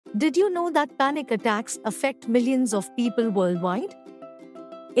Did you know that panic attacks affect millions of people worldwide?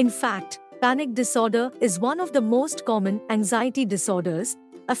 In fact, panic disorder is one of the most common anxiety disorders,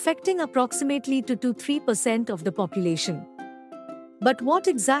 affecting approximately 2 to 3% of the population. But what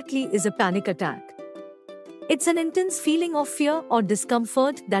exactly is a panic attack? It's an intense feeling of fear or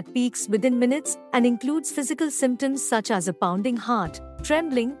discomfort that peaks within minutes and includes physical symptoms such as a pounding heart,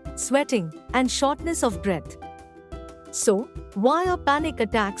 trembling, sweating, and shortness of breath. So, why are panic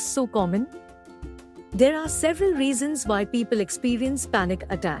attacks so common? There are several reasons why people experience panic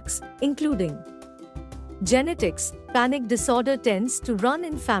attacks, including genetics. Panic disorder tends to run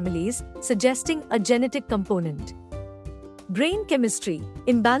in families, suggesting a genetic component. Brain chemistry.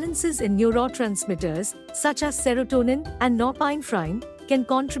 Imbalances in neurotransmitters, such as serotonin and norepinephrine, can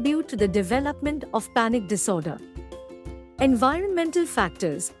contribute to the development of panic disorder. Environmental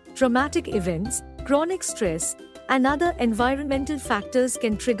factors. Traumatic events, chronic stress, and other environmental factors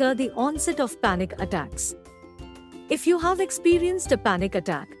can trigger the onset of panic attacks. If you have experienced a panic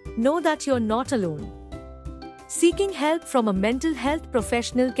attack, know that you're not alone. Seeking help from a mental health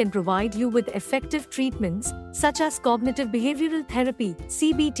professional can provide you with effective treatments such as cognitive behavioral therapy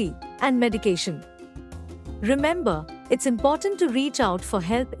 (CBT) and medication. Remember, it's important to reach out for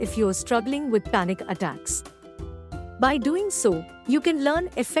help if you're struggling with panic attacks. By doing so, you can learn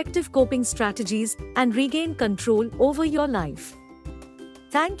effective coping strategies and regain control over your life.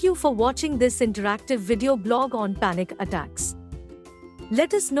 Thank you for watching this interactive video blog on panic attacks.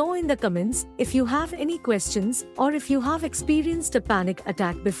 Let us know in the comments if you have any questions or if you have experienced a panic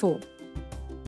attack before.